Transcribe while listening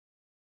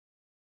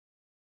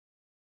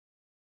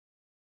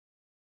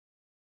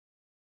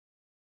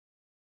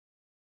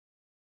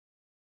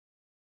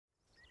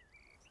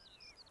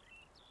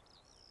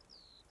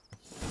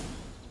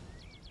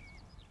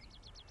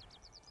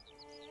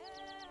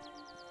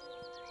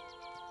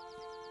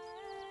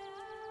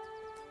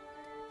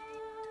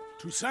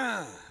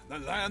Toussaint, the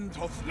land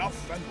of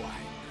love and wine.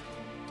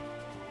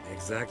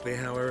 Exactly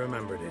how I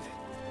remembered it.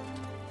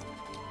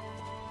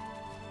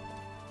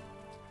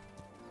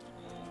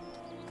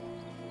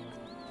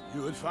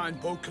 You will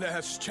find Beauclair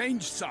has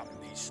changed some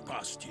these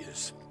past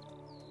years.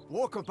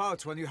 Walk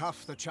about when you have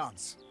the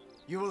chance.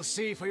 You will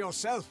see for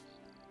yourself.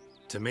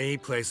 To me,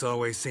 place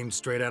always seemed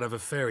straight out of a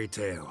fairy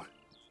tale.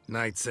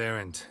 Knights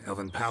errant,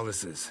 elven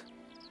palaces.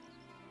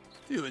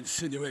 You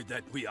insinuate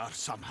that we are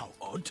somehow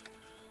odd?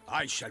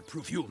 I shall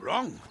prove you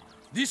wrong.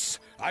 This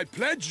I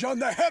pledge on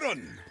the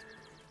Heron!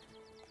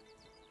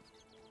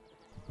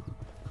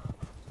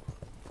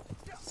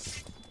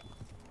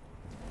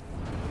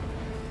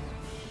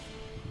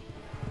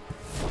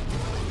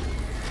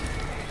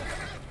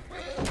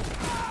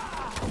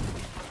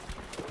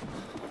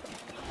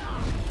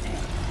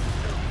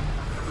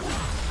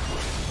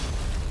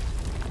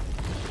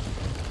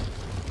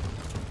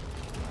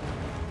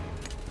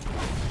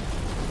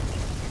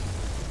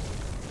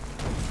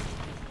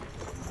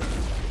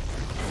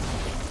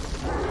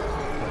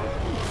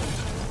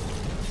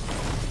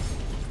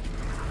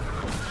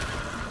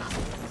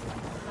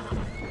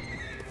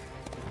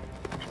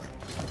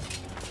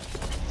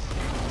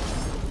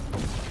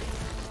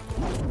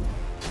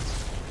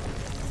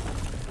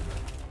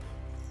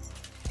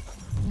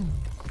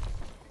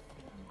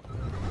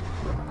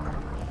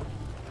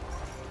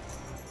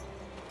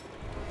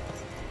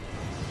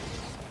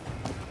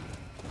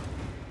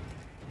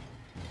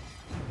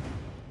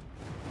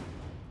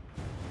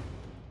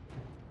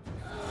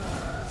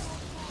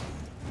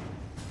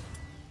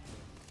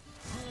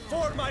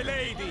 For my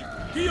lady!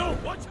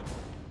 Guillaume, watch it!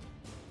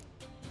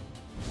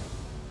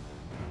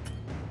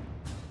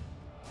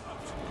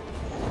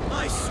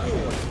 I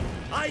swore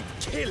I'd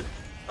kill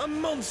a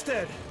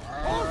monster!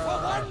 All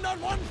for one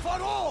and one for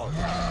all!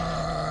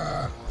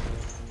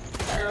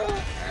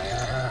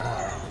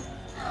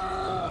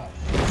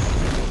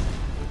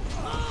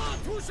 Ah,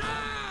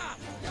 Toussaint!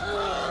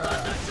 Oh, the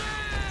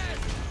dead!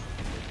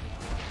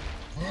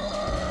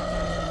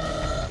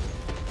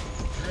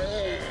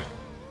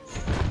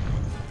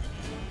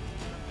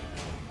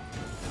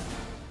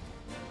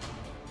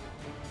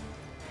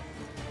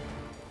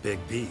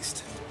 Big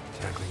beast.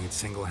 Tackling it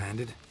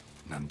single-handed?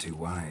 None too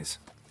wise.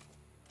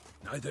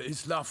 Neither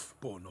is love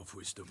born of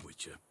wisdom,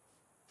 Witcher.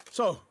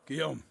 So,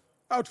 Guillaume,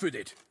 out with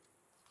it.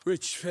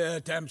 Which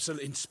fair damsel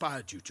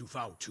inspired you to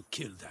vow to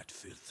kill that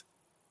filth?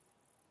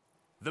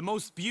 The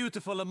most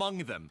beautiful among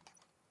them.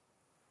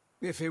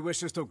 If he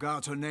wishes to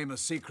guard her name a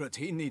secret,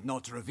 he need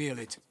not reveal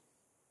it.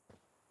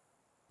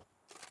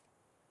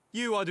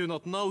 You I do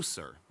not know,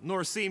 sir,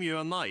 nor seem you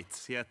a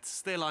knight, yet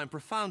still I am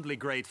profoundly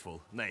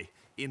grateful, nay,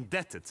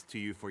 indebted to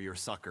you for your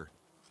succor.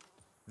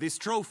 This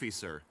trophy,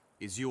 sir,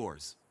 is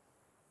yours.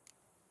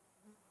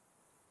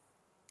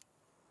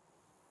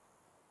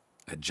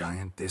 A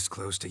giant this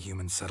close to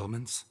human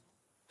settlements?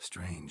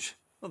 Strange.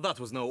 Well, that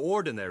was no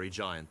ordinary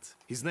giant.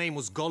 His name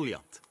was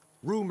Goliath,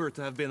 rumored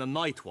to have been a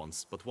knight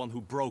once, but one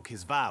who broke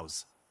his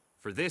vows.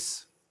 For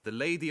this, the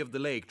Lady of the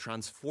Lake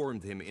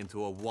transformed him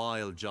into a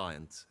wild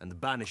giant and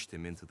banished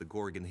him into the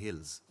Gorgon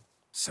Hills.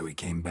 So he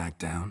came back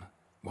down?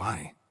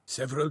 Why?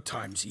 Several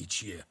times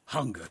each year,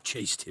 hunger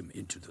chased him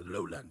into the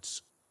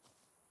lowlands.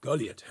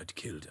 Goliath had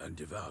killed and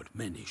devoured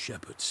many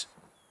shepherds.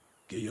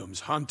 Guillaume's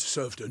hunt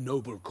served a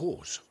noble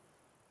cause.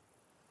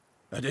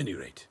 At any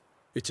rate,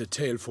 it's a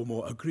tale for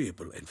more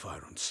agreeable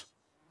environs.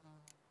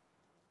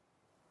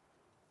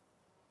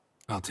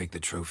 I'll take the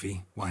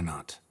trophy. Why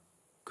not?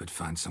 Could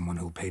find someone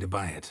who'll pay to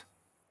buy it.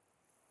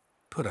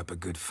 Put up a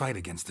good fight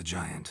against the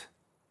giant.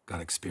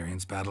 Got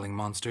experience battling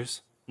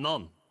monsters?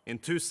 None. In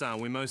Toussaint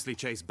we mostly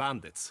chase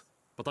bandits.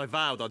 But I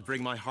vowed I'd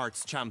bring my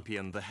heart's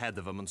champion the head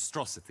of a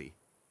monstrosity,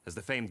 as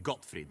the famed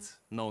Gottfried,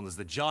 known as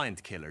the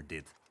Giant Killer,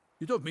 did.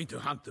 You don't mean to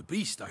hunt the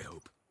beast, I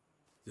hope.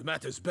 The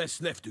matter's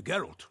best left to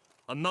Geralt.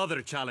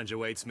 Another challenge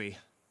awaits me.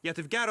 Yet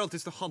if Geralt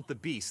is to hunt the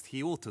beast,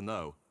 he ought to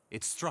know.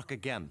 It struck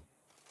again.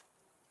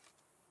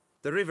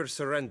 The river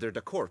surrendered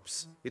a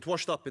corpse. It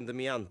washed up in the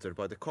meander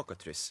by the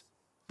cockatrice.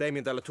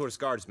 Damien de la Tour's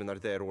guardsmen are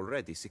there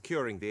already,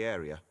 securing the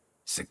area.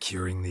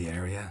 Securing the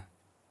area?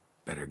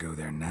 Better go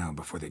there now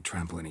before they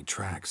trample any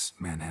tracks,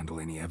 manhandle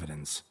any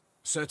evidence.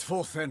 Set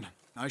forth then.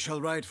 I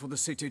shall ride for the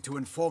city to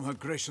inform her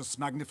gracious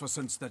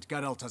magnificence that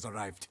Geralt has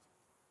arrived.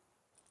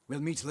 We'll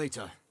meet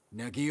later,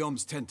 near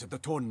Guillaume's tent at the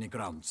Tourney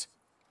grounds.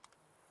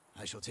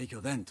 I shall take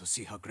you then to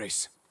see her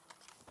grace.